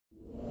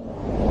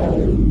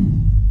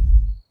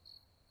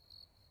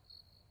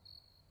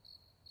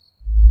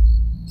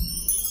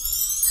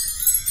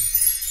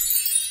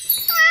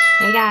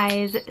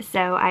guys,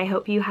 so I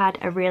hope you had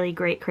a really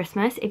great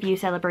Christmas if you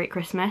celebrate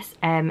Christmas,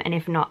 and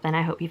if not, then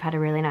I hope you've had a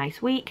really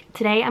nice week.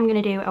 Today I'm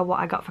going to do a what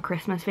I got for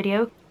Christmas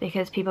video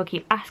because people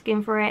keep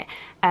asking for it.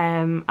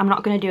 I'm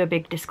not going to do a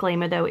big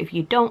disclaimer though. If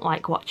you don't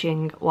like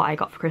watching what I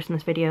got for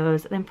Christmas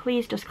videos, then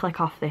please just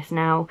click off this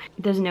now.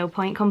 There's no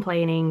point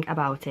complaining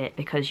about it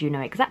because you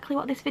know exactly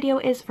what this video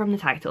is from the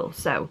title,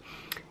 so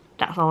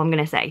that's all I'm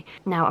going to say.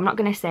 Now, I'm not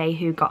going to say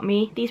who got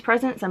me these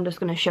presents, I'm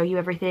just going to show you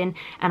everything,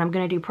 and I'm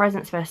going to do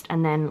presents first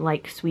and then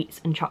like sweets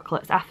and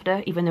chocolates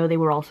after, even though they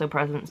were also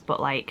presents,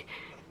 but like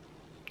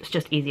it's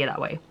just easier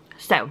that way.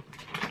 So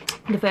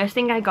the first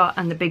thing I got,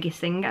 and the biggest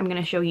thing I'm going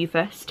to show you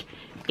first,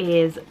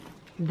 is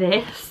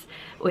this,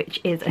 which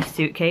is a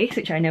suitcase,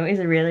 which I know is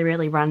a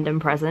really random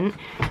present.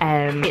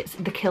 It's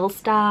the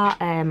Killstar,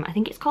 I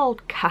think it's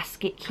called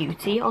Casket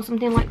Cutie or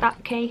something like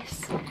that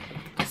case.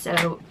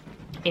 So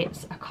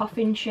it's a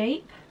coffin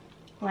shape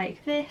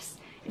like this.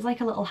 It's like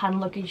a little hand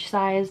luggage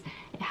size.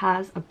 It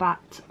has a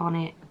bat on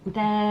it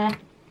there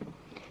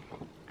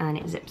and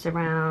it zips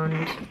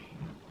around,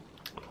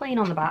 plain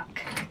on the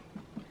back.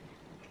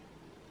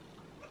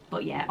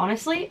 But yeah,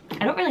 honestly,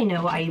 I don't really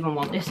know what I even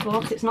want this for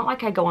because it's not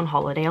like I go on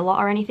holiday a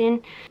lot or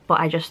anything, but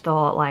I just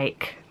thought,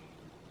 like,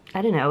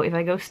 I don't know, if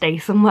I go stay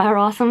somewhere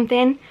or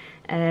something.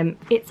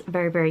 It's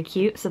very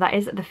cute. So that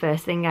is the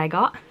first thing I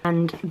got,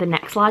 and the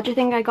next larger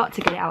thing I got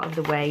to get it out of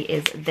the way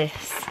is this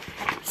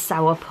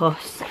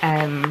sourpuss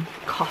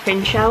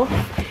coffin shelf.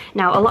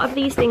 Now, a lot of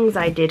these things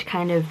I did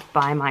kind of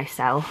buy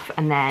myself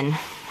and then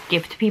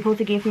give to people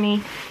to give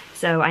me,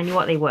 so I knew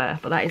what they were,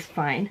 but that is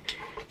fine.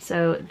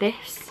 So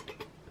this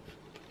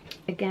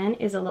again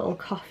is a little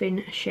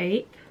coffin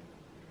shape,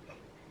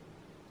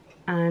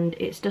 and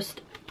it's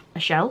just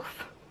a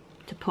shelf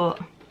to put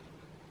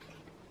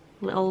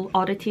little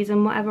oddities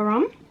and whatever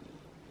on.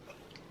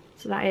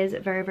 So that is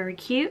very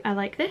cute. I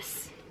like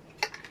this.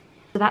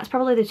 So that's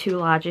probably the two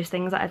largest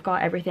things that I've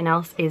got. Everything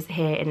else is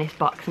here in this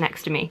box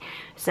next to me.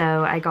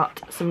 So I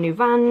got some new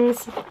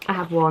Vans. I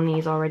have worn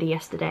these already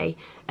yesterday.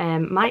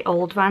 My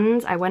old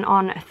Vans, I went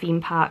on a theme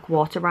park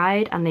water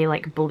ride and they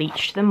like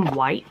bleached them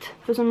white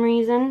for some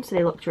reason, so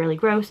they looked really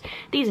gross.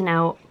 These are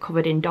now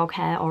covered in dog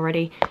hair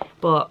already,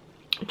 but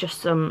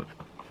just some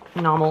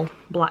normal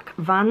black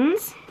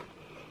Vans.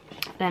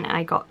 Then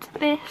I got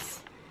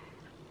this,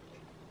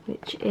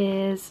 which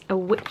is a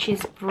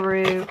Witch's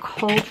Brew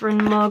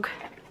cauldron mug.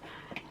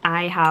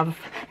 I have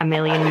a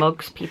million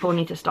mugs. People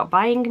need to stop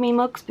buying me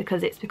mugs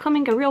because it's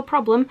becoming a real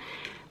problem,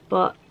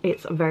 but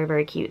it's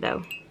very cute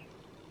though.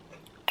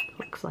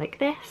 Looks like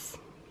this.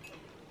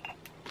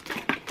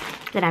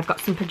 Then I've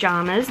got some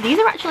pajamas. These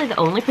are actually the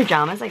only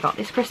pajamas I got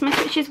this Christmas,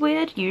 which is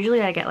weird.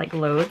 Usually I get like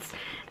loads,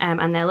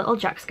 and they're little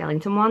Jack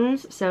Skellington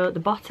ones. So the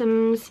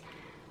bottoms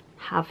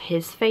have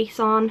his face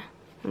on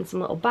and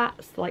some little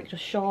bats, like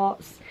just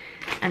shorts,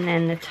 and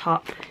then the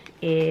top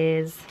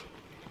is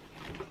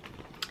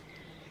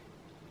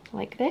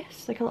like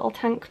this, like a little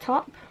tank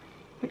top,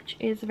 which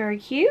is very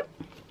cute.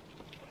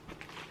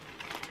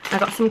 I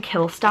got some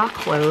Killstar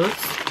clothes.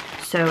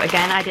 So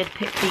again, I did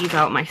pick these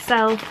out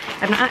myself.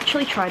 I haven't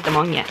actually tried them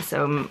on yet,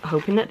 so I'm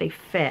hoping that they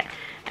fit.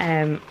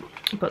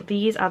 But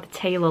these are the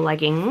Taylor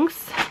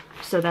leggings.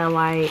 So they're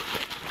like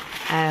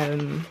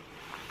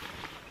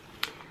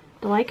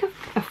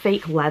a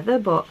fake leather,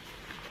 but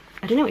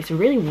I don't know, it's a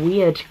really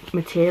weird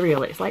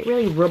material. It's like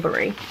really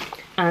rubbery,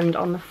 and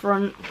on the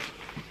front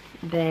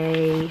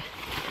they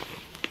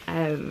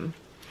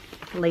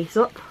lace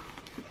up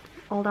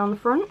all down the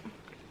front,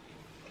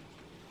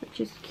 which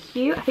is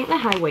cute. I think they're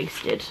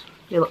high-waisted.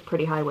 They look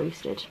pretty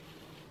high-waisted.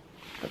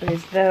 But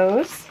there's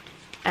those.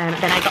 Then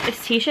I got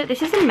this t-shirt.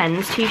 This is a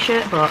men's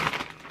t-shirt, but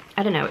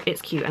I don't know,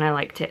 it's cute and I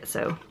liked it,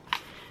 so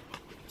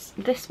it's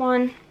this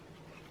one.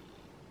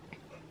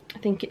 I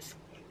think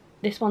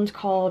this one's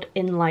called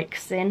In Like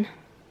Sin.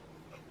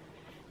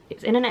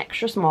 It's in an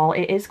extra small.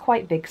 It is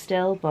quite big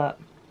still, but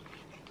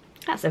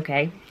that's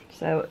okay.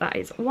 So that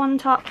is one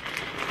top.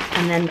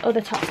 And then the other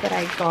top that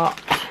I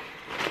got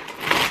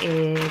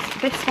is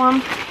this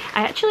one.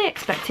 I actually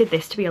expected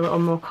this to be a little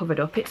more covered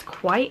up. It's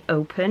quite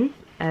open.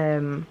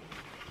 You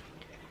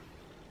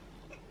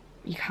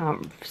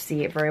can't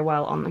see it very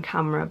well on the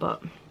camera,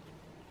 but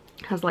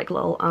it has like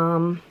little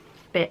arm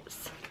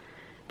bits.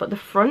 But the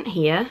front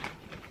here,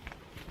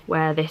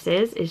 where this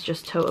is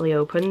just totally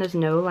open. There's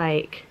no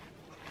like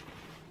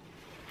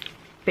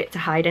bit to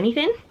hide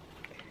anything,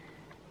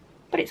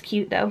 but it's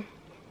cute though.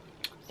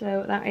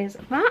 So that is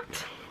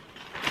that.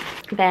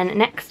 Then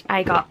next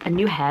I got a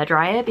new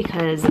hairdryer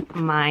because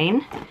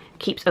mine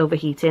keeps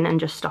overheating and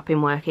just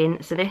stopping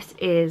working. So this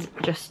is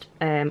just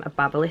a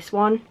Babyliss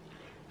one,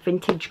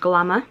 Vintage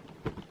Glamour.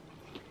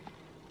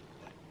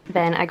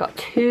 Then I got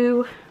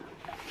two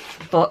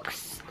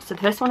books. So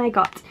the first one I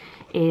got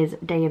is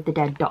Day of the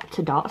Dead dot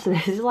to dot. So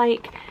this is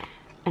like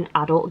an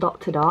adult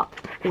dot to dot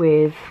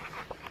with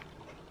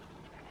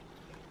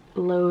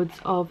loads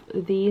of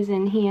these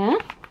in here.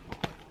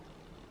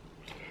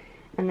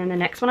 And then the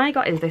next one I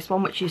got is this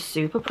one, which is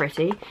super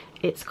pretty.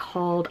 It's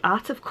called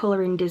Art of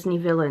Colouring Disney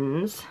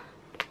Villains.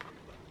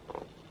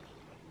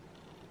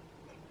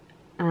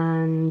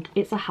 and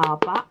it's a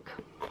hardback.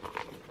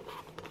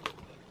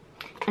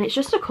 And it's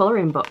just a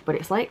colouring book, but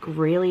it's like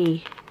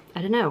really,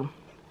 I don't know,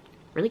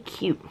 really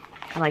cute.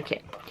 I like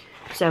it.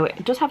 So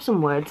it does have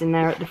some words in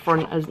there at the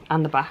front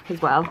and the back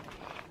as well.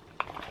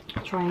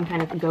 I'll try and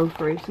kind of go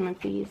through some of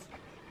these.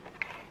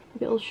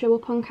 Maybe it'll show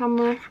up on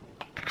camera.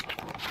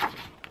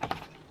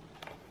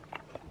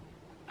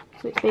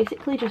 So it's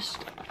basically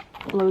just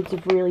loads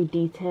of really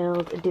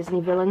detailed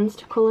Disney villains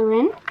to colour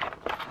in,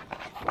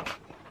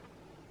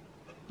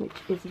 which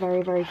is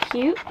very, very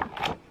cute.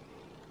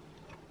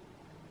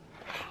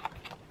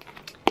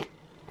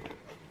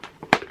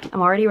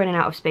 I'm already running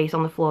out of space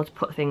on the floor to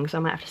put things, so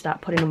I might have to start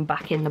putting them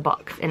back in the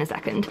box in a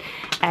second.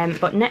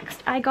 But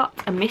next I got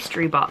a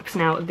mystery box.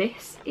 Now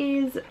this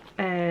is,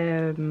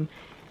 I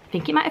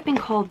think it might have been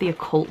called the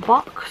occult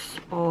box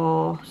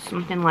or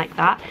something like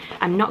that.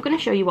 I'm not going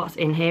to show you what's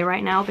in here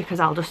right now because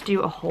I'll just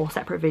do a whole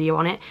separate video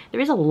on it. There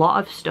is a lot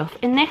of stuff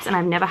in this and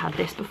I've never had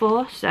this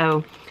before,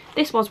 so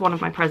this was one of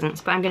my presents,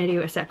 but I'm going to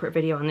do a separate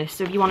video on this.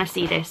 So if you want to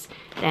see this,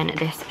 then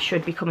this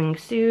should be coming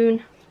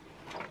soon.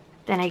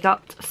 Then I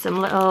got some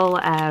little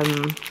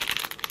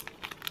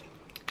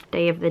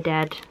Day of the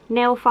Dead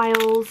nail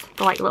files,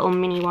 the like little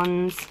mini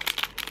ones.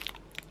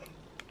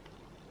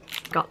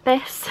 Got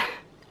this.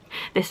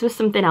 This was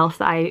something else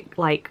that I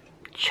like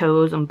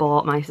chose and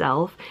bought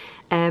myself.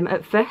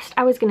 At first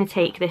I was going to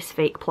take this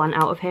fake plant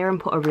out of here and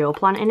put a real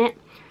plant in it,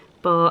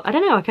 but I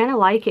don't know, I kind of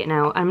like it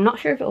now. I'm not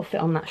sure if it'll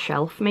fit on that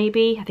shelf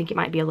maybe. I think it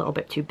might be a little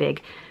bit too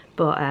big,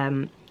 but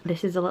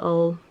this is a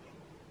little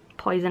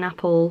poison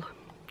apple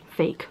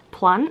fake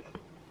plant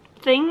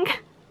thing.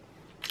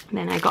 And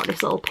then I got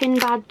this little pin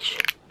badge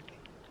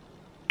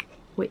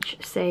which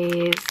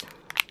says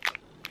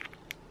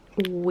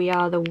 "We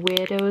are the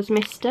weirdos,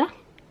 mister"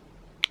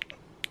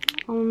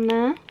 on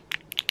there.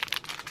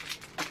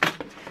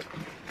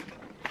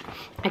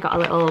 I got a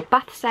little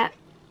bath set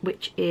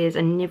which is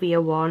a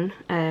Nivea one.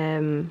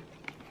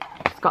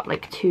 It's got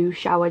like 2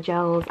 shower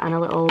gels and a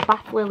little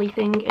bath lily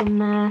thing in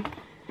there.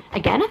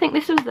 Again, I think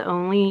this was the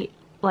only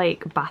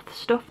like bath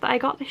stuff that I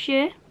got this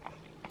year,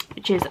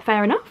 which is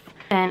fair enough.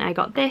 Then I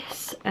got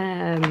this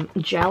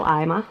gel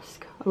eye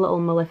mask, a little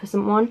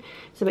Maleficent one.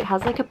 So it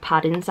has like a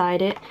pad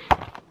inside it,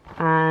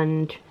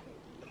 and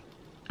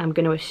I'm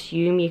going to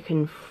assume you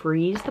can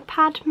freeze the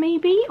pad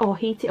maybe, or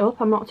heat it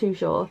up, I'm not too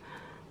sure.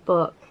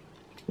 But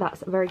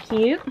that's very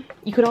cute.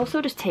 You could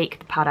also just take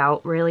the pad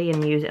out really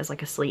and use it as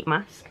like a sleep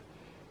mask.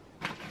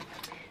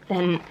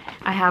 Then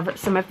I have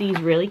some of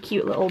these really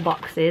cute little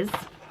boxes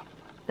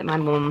that my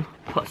mum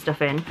put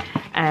stuff in,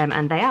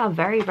 and they are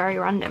very, very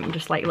random,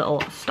 just like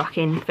little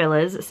stocking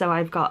fillers. So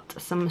I've got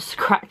some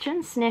scratch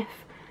and sniff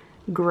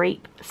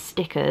grape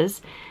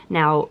stickers.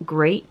 Now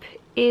grape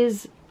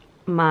is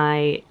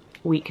my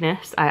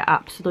weakness. I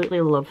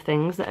absolutely love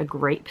things that are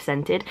grape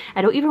scented.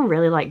 I don't even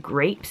really like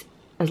grapes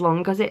as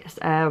long as it's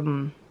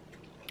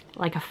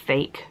like a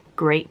fake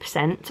grape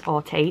scent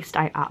or taste.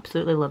 I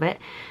absolutely love it.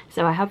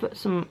 So I have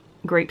some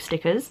grape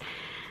stickers,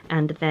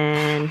 and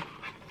then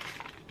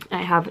I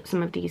have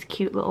some of these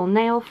cute little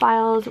nail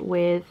files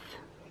with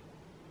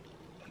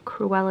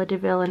Cruella de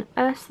Vil and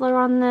Ursula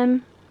on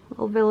them,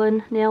 little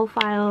villain nail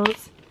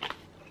files.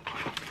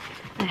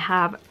 I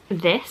have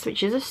this,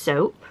 which is a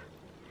soap,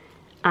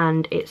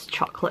 and it's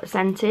chocolate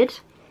scented.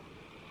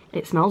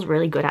 It smells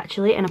really good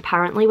actually, and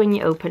apparently when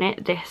you open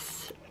it,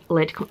 this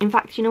lid, in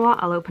fact, you know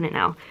what, I'll open it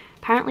now.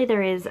 Apparently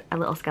there is a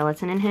little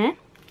skeleton in here,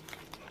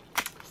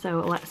 so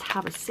let's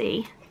have a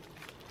see.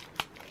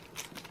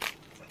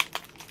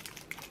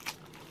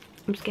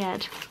 I'm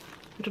scared.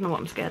 I don't know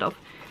what I'm scared of.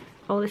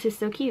 Oh, this is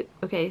so cute.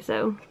 Okay,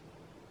 so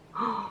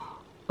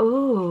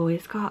oh,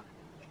 it's got,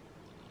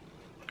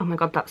 oh my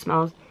god, that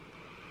smells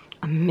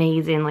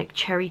amazing, like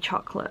cherry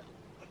chocolate.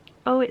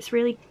 Oh, it's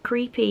really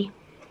creepy.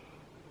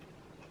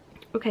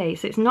 Okay,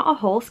 so it's not a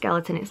whole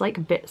skeleton, it's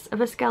like bits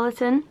of a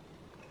skeleton.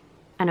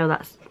 I know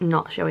that's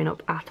not showing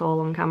up at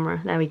all on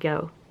camera. There we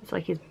go. It's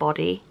like his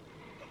body.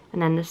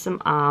 And then there's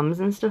some arms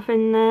and stuff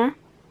in there.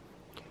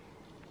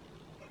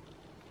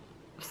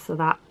 So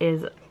that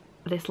is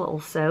this little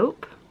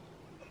soap.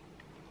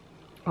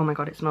 Oh my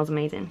god, it smells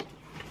amazing.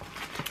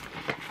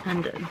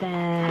 And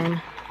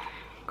then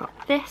got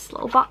this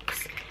little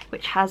box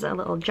which has a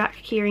little Jack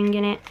keyring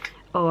in it.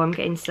 Oh, I'm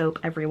getting soap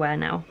everywhere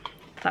now.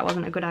 That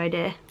wasn't a good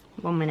idea.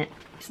 1 minute.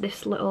 It's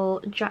this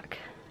little Jack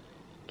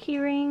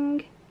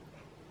keyring.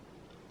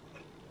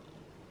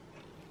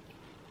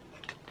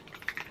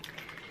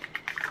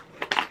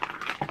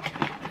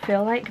 I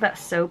feel like that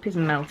soap is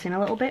melting a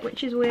little bit,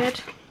 which is weird.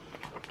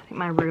 I think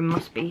my room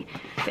must be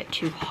a bit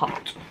too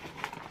hot.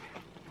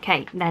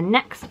 Okay, then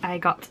next I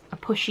got a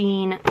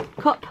pusheen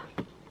cup.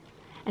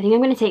 I think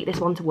I'm going to take this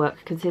one to work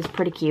because it's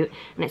pretty cute,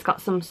 and it's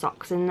got some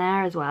socks in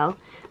there as well.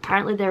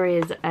 Apparently there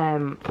is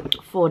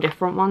 4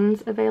 different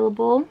ones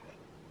available,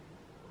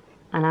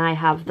 and I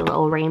have the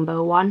little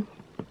rainbow one.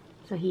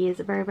 So he is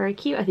very, very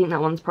cute. I think that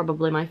one's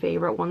probably my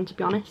favourite one, to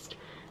be honest.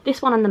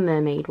 This one and the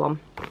mermaid one.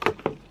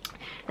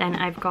 Then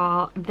I've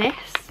got this,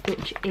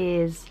 which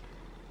is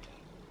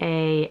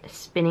a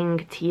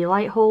spinning tea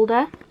light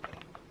holder.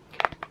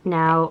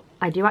 Now,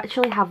 I do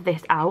actually have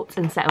this out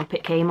and set up.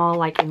 It came all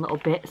like in little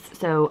bits,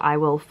 so I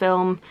will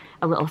film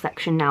a little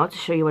section now to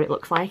show you what it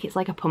looks like. It's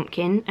like a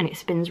pumpkin and it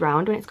spins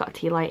round when it's got a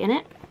tea light in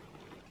it.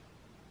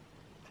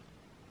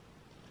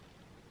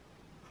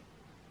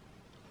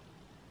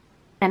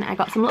 Then I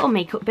got some little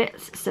makeup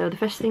bits. So the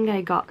first thing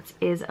I got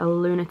is a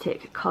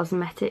Lunatic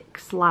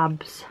Cosmetics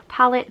Labs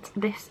palette.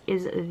 This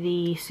is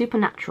the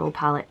Supernatural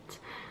palette.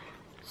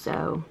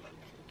 So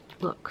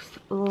looks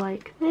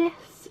like this.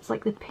 It's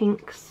like the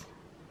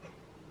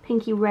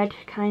pinky red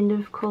kind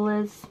of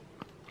colours.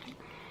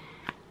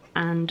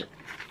 And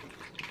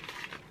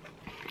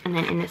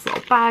then in this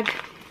little bag,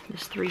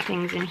 there's 3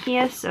 things in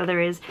here. So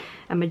there is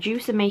a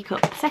Medusa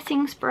makeup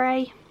setting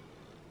spray,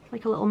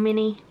 like a little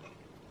mini.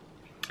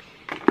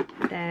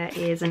 There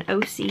is an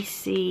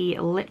OCC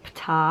lip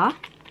tar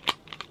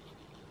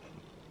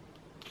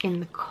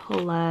in the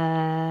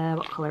colour,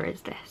 what colour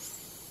is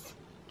this?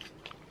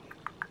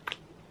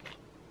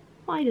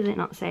 Why does it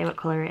not say what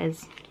colour it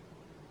is?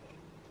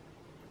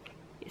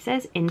 It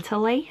says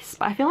Interlace,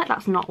 but I feel like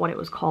that's not what it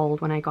was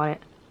called when I got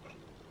it.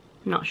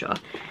 I'm not sure.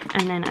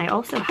 And then I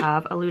also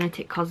have a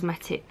Lunatic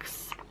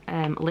Cosmetics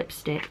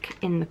lipstick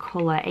in the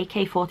colour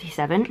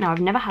AK-47. Now,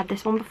 I've never had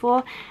this one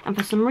before, and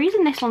for some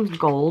reason this one's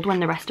gold when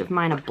the rest of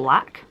mine are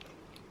black.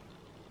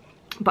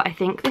 But I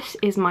think this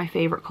is my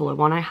favourite colour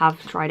one. I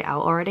have tried it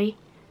out already.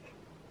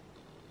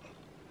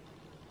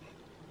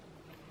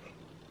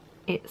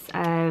 It's,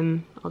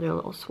 I'll do a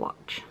little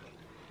swatch.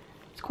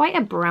 It's quite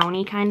a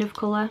browny kind of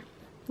colour,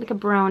 like a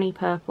browny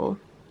purple.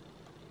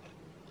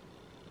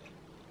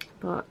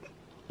 But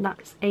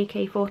that's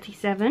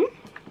AK-47.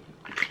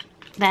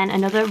 Then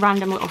another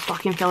random little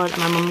stocking filler that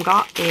my mum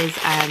got is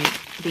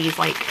these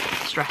like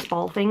stress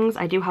ball things.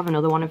 I do have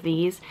another one of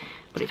these,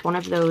 but it's one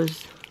of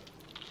those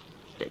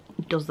that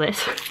does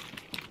this.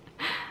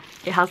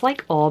 It has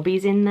like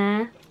Orbeez in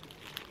there,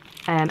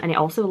 and it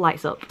also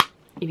lights up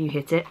if you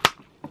hit it.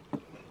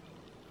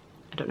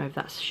 I don't know if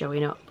that's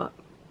showing up, but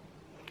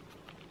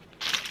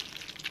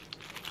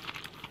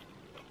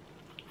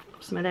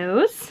some of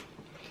those.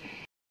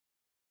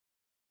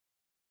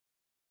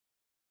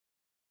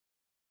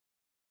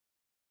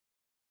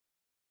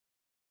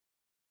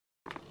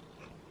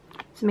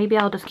 So maybe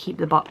I'll just keep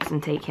the box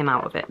and take him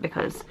out of it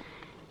because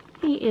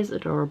he is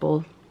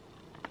adorable.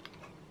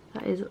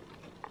 That is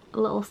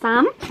little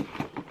Sam.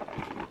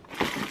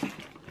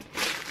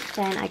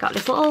 Then I got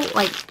this little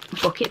like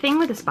bucket thing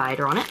with a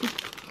spider on it.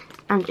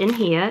 And in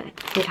here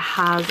it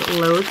has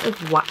loads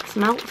of wax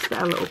melts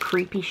that are little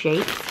creepy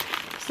shapes.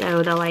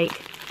 So they're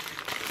like,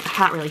 I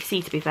can't really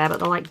see to be fair, but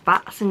they're like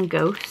bats and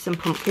ghosts and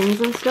pumpkins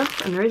and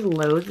stuff. And there is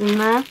loads in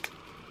there.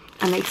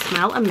 And they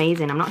smell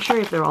amazing. I'm not sure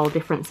if they're all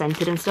different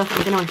scented and stuff.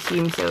 I'm going to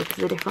assume so because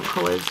they're different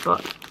colours,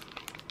 but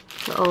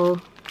little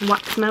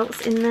wax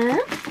melts in there.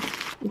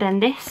 Then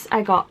this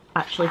I got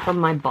actually from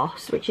my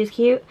boss, which is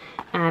cute.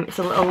 It's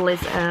a little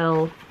Liz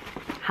Earle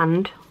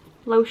hand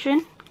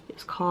lotion.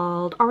 It's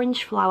called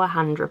Orange Flower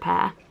Hand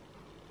Repair.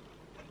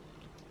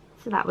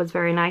 So that was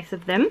very nice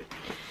of them.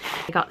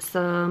 I got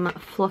some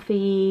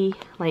fluffy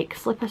like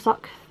slipper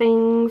sock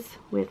things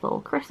with little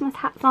Christmas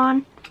hats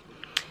on.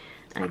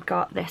 I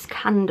got this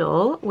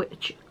candle,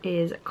 which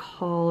is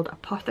called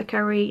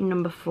Apothecary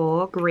No.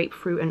 4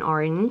 Grapefruit and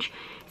Orange.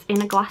 It's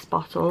in a glass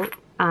bottle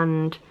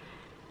and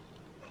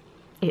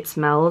it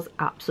smells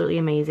absolutely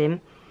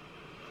amazing.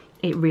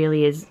 It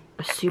really is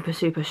a super,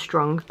 super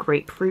strong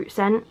grapefruit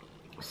scent,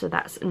 so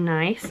that's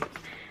nice.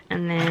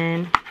 And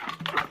then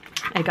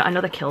I got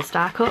another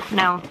Killstar cup.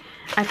 Now,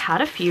 I've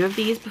had a few of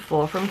these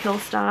before from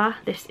Killstar.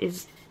 This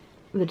is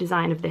the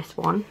design of this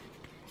one.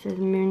 It says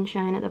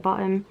moonshine at the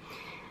bottom.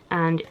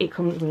 And it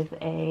comes with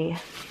a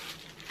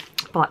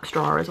black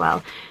straw as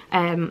well.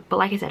 But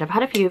like I said, I've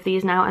had a few of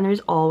these now and there's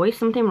always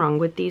something wrong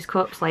with these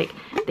cups. Like,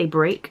 they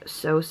break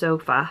so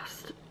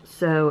fast.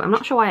 So I'm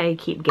not sure why I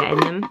keep getting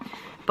them,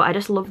 but I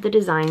just love the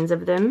designs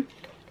of them.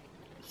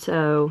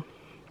 So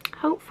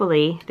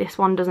hopefully this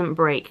one doesn't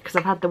break, because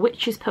I've had the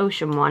Witch's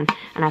Potion one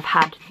and I've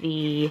had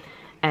the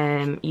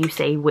You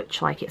Say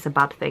Witch Like It's a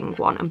Bad Thing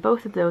one, and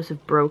both of those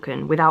have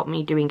broken without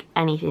me doing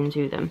anything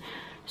to them.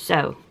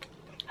 So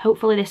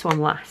hopefully this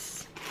one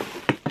lasts.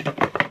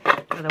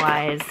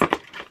 Otherwise,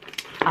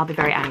 I'll be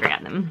very angry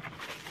at them.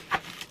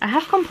 I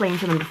have complained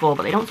to them before,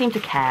 but they don't seem to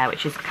care,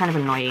 which is kind of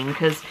annoying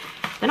because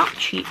they're not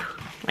cheap,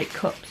 like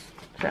cups.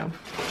 So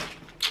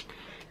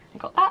I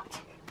got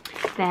that.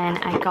 Then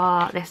I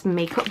got this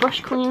makeup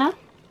brush cleaner,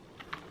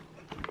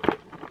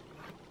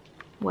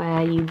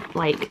 where you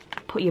like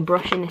put your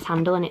brush in this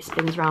handle and it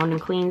spins around and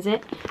cleans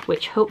it,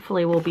 which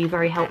hopefully will be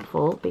very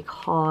helpful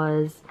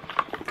because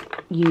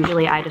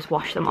usually I just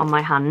wash them on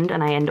my hand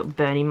and I end up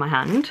burning my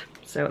hand,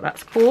 so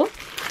that's cool.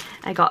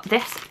 I got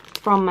this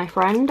from my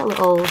friend, a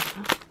little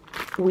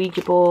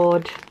Ouija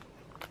board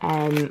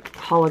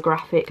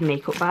holographic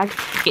makeup bag.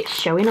 It's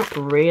showing up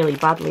really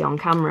badly on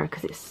camera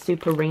because it's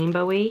super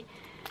rainbowy,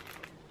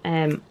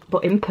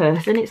 but in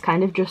person it's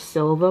kind of just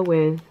silver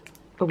with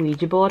a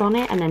Ouija board on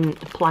it, and then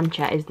the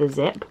planchette is the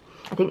zip.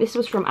 I think this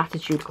was from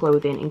Attitude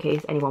Clothing, in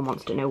case anyone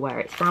wants to know where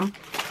it's from.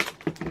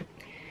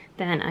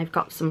 Then I've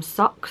got some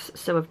socks,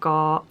 so I've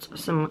got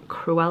some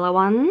Cruella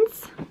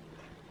ones,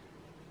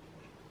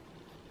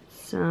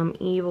 some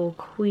Evil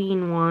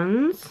Queen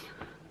ones,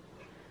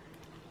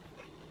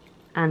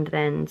 and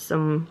then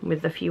some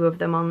with a few of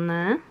them on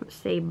there that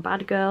say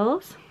Bad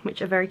Girls,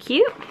 which are very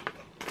cute.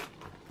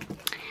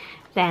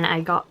 Then I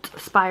got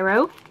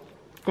Spyro,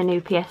 the new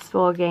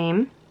PS4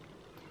 game,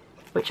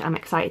 which I'm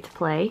excited to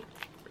play.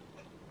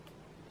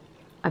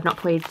 I've not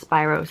played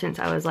Spyro since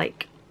I was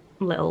like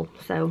little,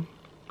 so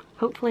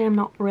hopefully I'm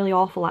not really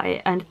awful at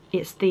it. And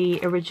it's the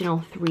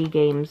original 3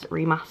 games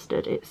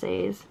remastered, it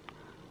says.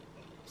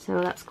 So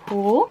that's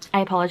cool.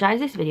 I apologise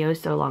this video is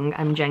so long.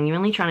 I'm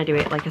genuinely trying to do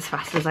it like as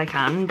fast as I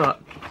can,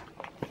 but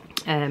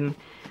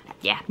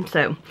yeah.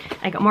 So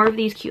I got more of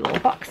these cute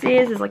little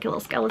boxes. There's like a little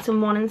skeleton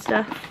one and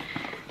stuff.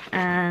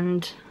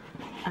 And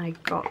I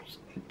got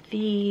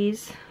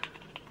these.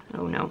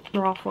 Oh no,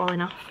 they're all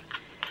falling off.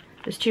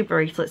 There's 2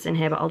 bracelets in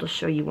here, but I'll just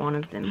show you one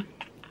of them.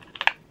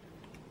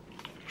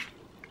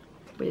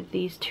 With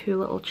these 2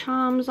 little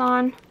charms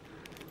on.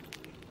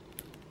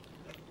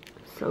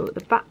 So the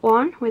back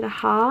one with a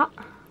heart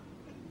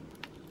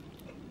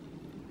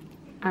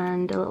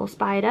and a little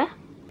spider.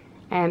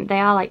 They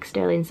are like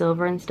sterling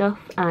silver and stuff,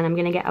 and I'm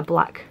gonna get a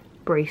black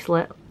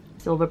bracelet,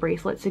 silver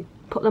bracelet, to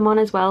put them on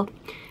as well.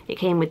 It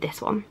came with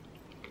this one.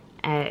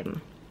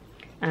 And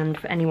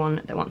for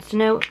anyone that wants to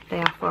know, they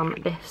are from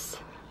this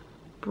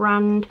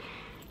brand.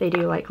 They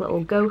do like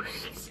little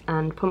ghosts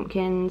and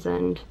pumpkins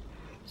and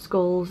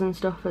skulls and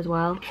stuff as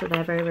well, so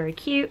they're very, very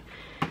cute.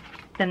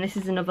 Then this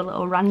is another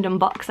little random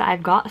box that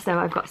I've got. So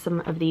I've got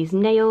some of these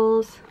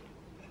nails.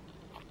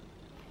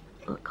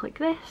 Look like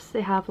this.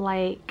 They have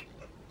like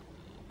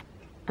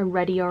a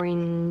reddy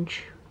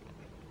orange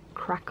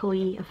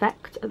crackly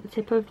effect at the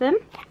tip of them.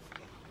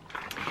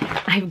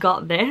 I've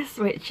got this,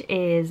 which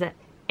is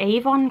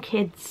Avon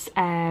Kids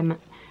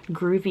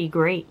Groovy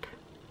Grape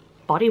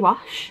body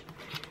wash,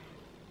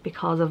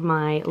 because of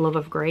my love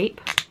of grape,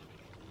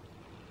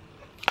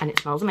 and it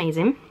smells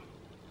amazing.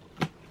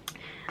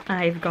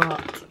 I've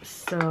got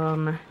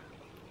some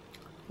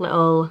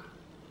little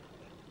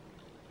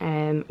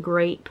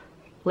grape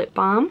lip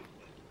balm,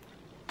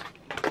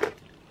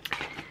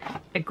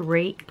 a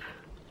grape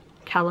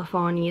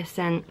California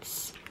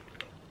Scents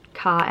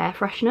car air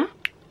freshener.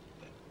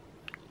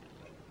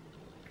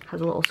 Has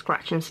a little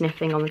scratch and sniff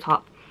thing on the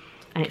top,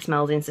 and it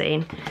smells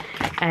insane.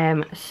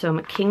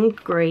 Some King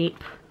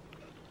Grape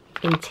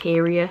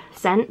interior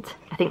scent.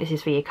 I think this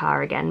is for your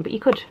car again, but you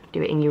could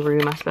do it in your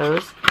room, I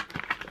suppose.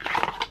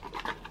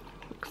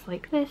 Looks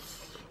like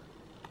this.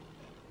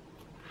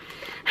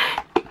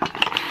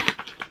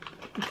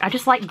 I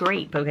just like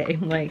grape, okay?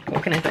 Like,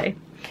 what can I say?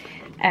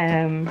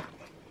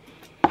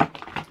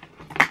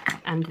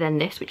 And then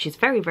this, which is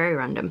very, very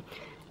random.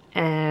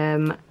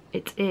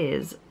 It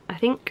is, I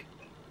think,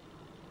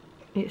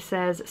 it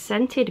says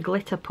scented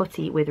glitter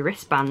putty with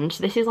wristband.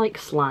 So this is like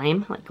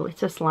slime, like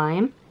glitter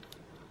slime,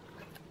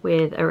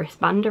 with a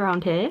wristband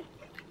around here,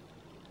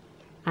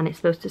 and it's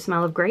supposed to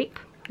smell of grape.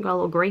 Got a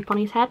little grape on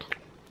his head.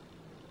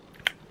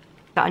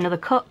 Got another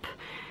cup.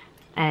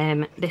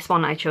 This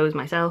one I chose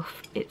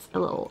myself. It's a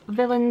little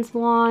villains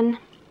one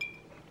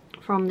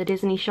from the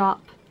Disney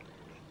shop.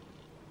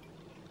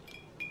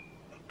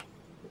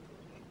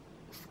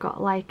 It's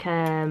got like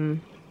a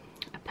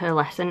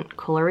pearlescent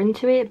colour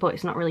into it, but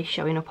it's not really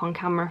showing up on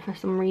camera for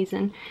some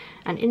reason.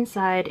 And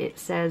inside it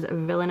says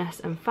villainous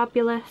and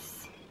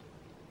fabulous.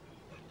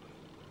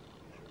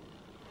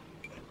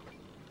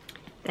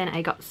 Then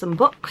I got some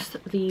books.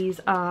 These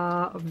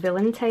are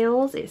Villain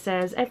Tales. It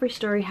says every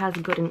story has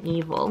good and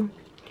evil,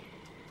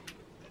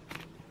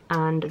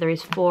 and there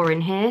is 4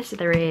 in here. So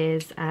there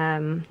is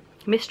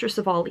Mistress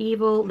of All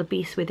Evil, The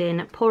Beast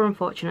Within, Poor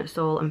Unfortunate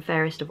Soul, and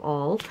Fairest of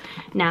All.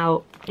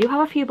 Now, I do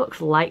have a few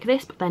books like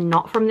this, but they're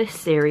not from this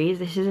series.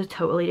 This is a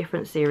totally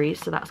different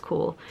series, so that's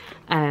cool.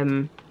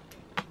 And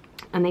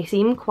they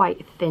seem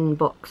quite thin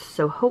books,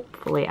 so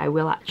hopefully I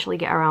will actually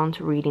get around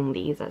to reading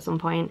these at some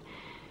point,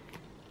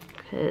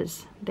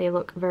 because they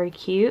look very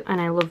cute, and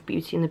I love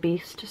Beauty and the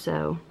Beast,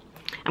 so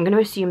I'm going to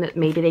assume that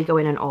maybe they go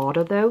in an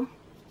order though.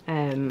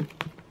 So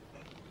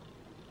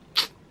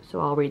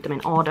I'll read them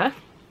in order.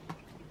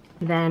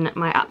 Then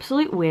my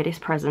absolute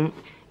weirdest present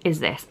is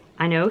this.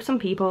 I know some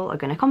people are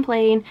going to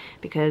complain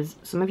because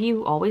some of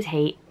you always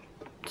hate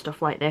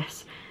stuff like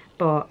this,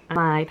 but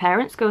my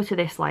parents go to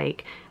this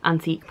like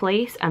antique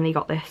place and they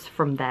got this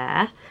from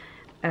there.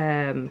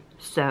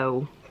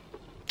 So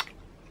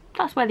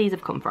that's where these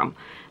have come from.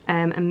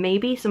 And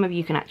maybe some of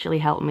you can actually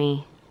help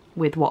me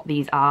with what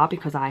these are,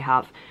 because I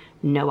have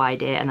no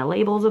idea and the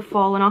labels have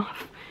fallen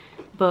off.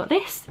 But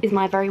this is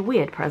my very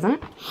weird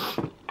present,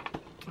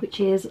 which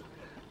is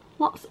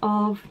lots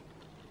of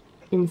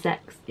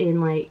insects in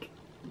like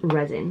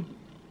resin.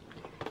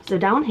 So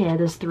down here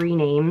there's 3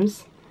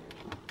 names.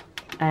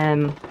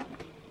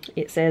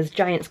 It says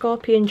giant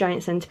scorpion,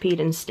 giant centipede,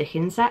 and stick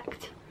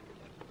insect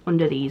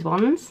under these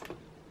ones,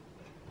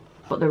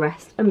 but the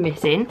rest are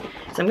missing.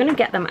 So I'm going to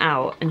get them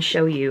out and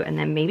show you, and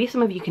then maybe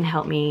some of you can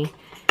help me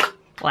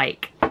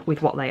like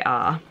with what they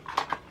are.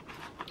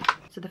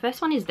 So the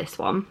first one is this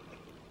one.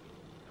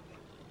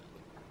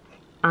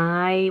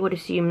 I would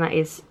assume that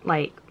is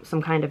like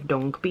some kind of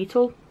dung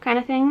beetle kind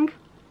of thing.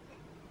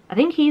 I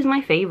think he's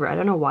my favourite. I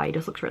don't know why, he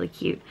just looks really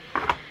cute.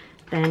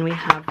 Then we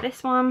have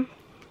this one.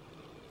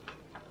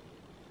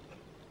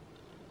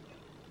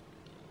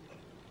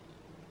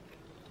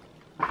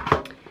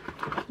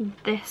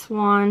 This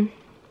one.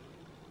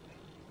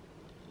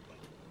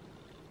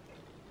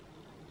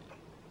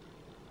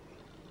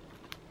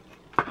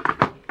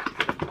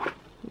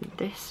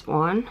 This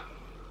one.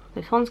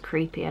 This one's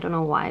creepy, I don't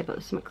know why, but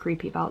there's something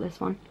creepy about this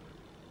one.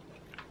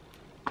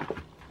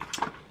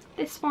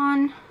 This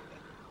one,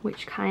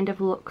 which kind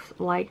of looks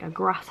like a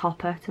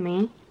grasshopper to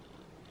me.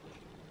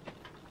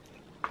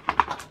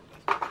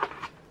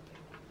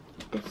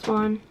 This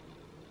one,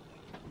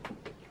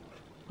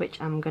 which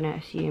I'm gonna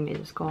assume is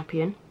a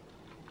scorpion.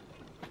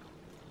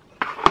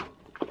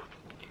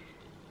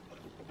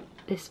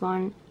 This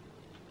one.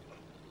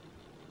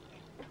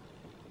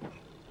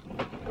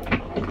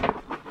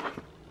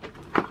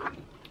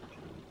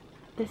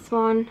 This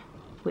one,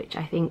 which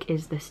I think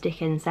is the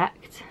stick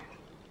insect.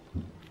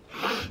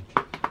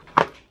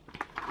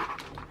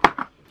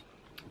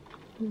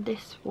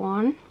 This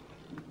one.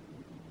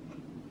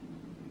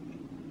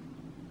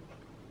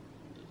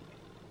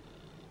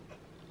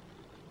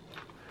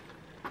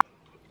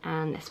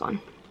 And this one.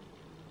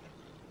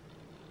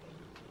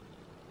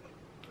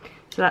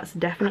 So that's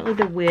definitely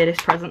the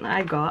weirdest present that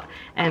I got.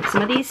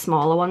 Some of these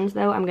smaller ones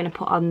though, I'm going to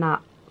put on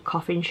that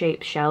coffin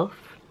shaped shelf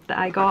that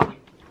I got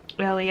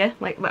earlier,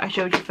 like that I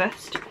showed you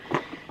first.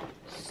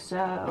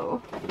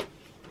 So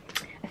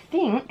I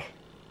think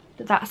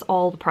that that's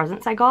all the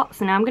presents I got.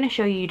 So now I'm going to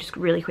show you just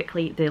really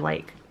quickly the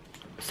like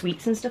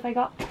sweets and stuff I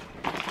got.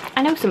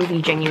 I know some of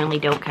you genuinely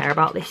don't care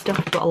about this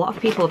stuff, but a lot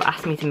of people have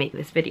asked me to make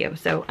this video,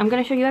 so I'm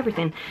going to show you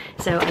everything.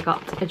 So I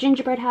got a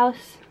gingerbread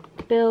house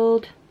to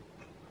build.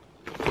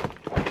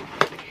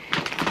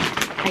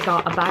 I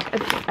got a bag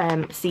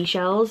of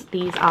seashells.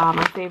 These are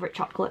my favourite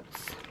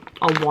chocolates,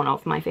 or one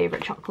of my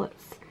favourite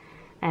chocolates.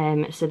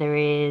 So there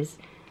is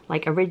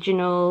like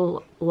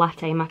original,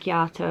 latte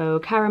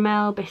macchiato,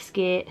 caramel,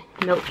 biscuit,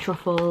 milk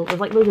truffle. There's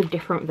like loads of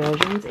different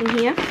versions in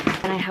here.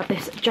 And I have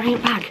this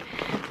giant bag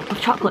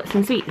of chocolates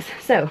and sweets.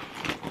 So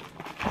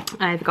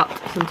I've got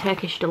some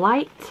Turkish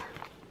Delight.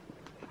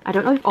 I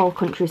don't know if all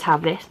countries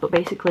have this, but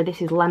basically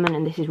this is lemon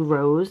and this is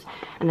rose.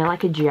 And they're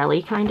like a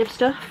jelly kind of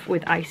stuff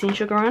with icing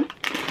sugar on.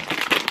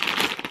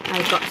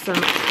 I've got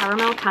some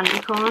caramel candy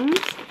corns.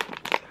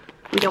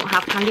 We don't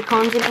have candy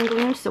corns in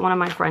England, so one of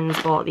my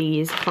friends bought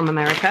these from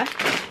America.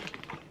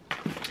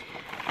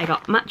 I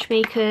got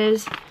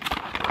matchmakers,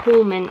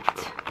 cool mint,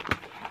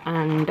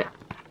 and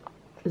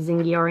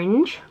zingy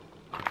orange.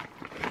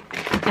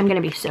 I'm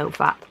gonna be so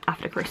fat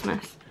after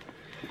Christmas.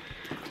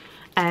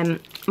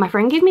 My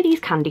friend gave me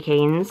these candy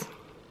canes,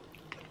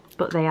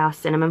 but they are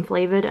cinnamon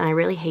flavoured, and I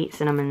really hate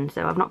cinnamon,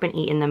 so I've not been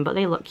eating them, but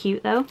they look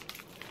cute though.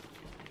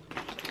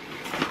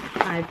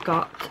 I've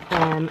got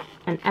an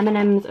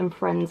M&M's and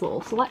Friends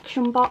little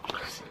selection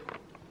box.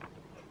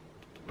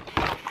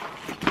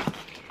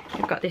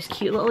 I've got this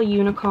cute little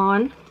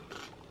unicorn,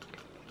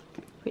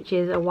 which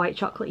is a white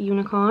chocolate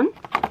unicorn.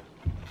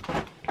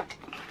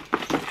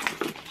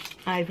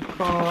 I've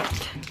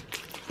got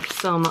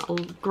some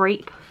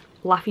grape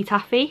Laffy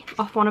Taffy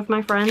off one of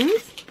my friends.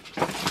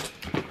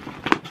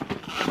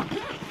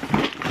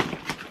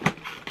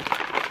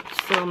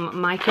 Some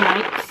Mike and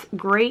Ike's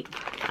grape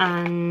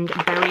and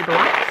berry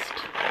blast.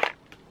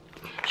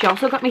 She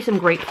also got me some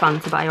grape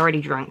Fanta, but I already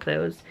drank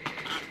those.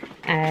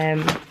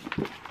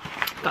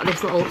 Got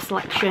this little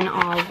selection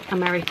of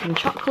American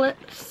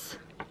chocolates.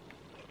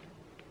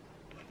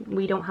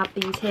 We don't have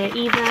these here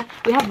either.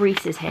 We have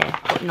Reese's here,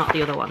 but not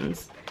the other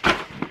ones.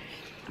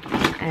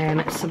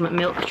 Some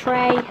milk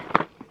tray,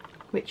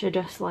 which are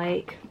just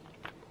like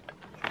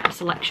a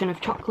selection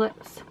of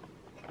chocolates.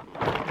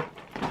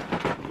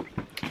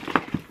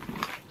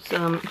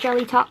 Some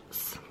jelly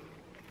tots.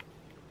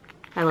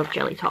 I love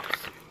jelly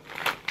tots.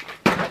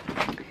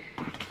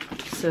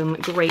 Some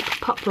grape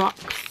pop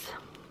rocks.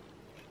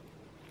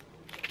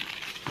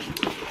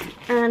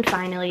 And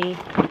finally,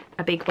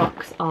 a big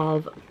box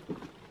of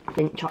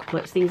mint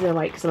chocolates. These are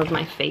like some of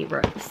my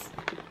favourites.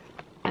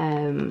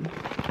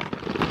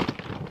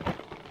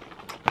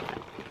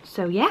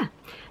 So yeah,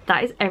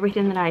 that is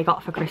everything that I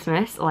got for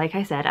Christmas. Like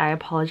I said, I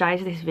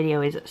apologise this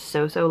video is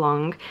so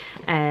long.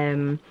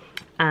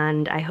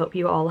 And I hope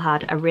you all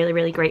had a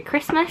really great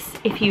Christmas.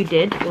 If you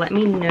did, let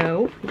me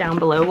know down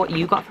below what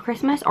you got for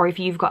Christmas, or if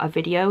you've got a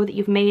video that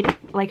you've made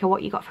like a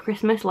what you got for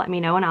Christmas, let me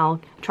know and I'll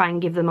try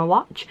and give them a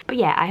watch. But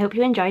yeah, I hope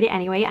you enjoyed it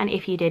anyway, and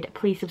if you did,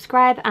 please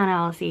subscribe and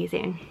I'll see you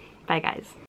soon. Bye guys.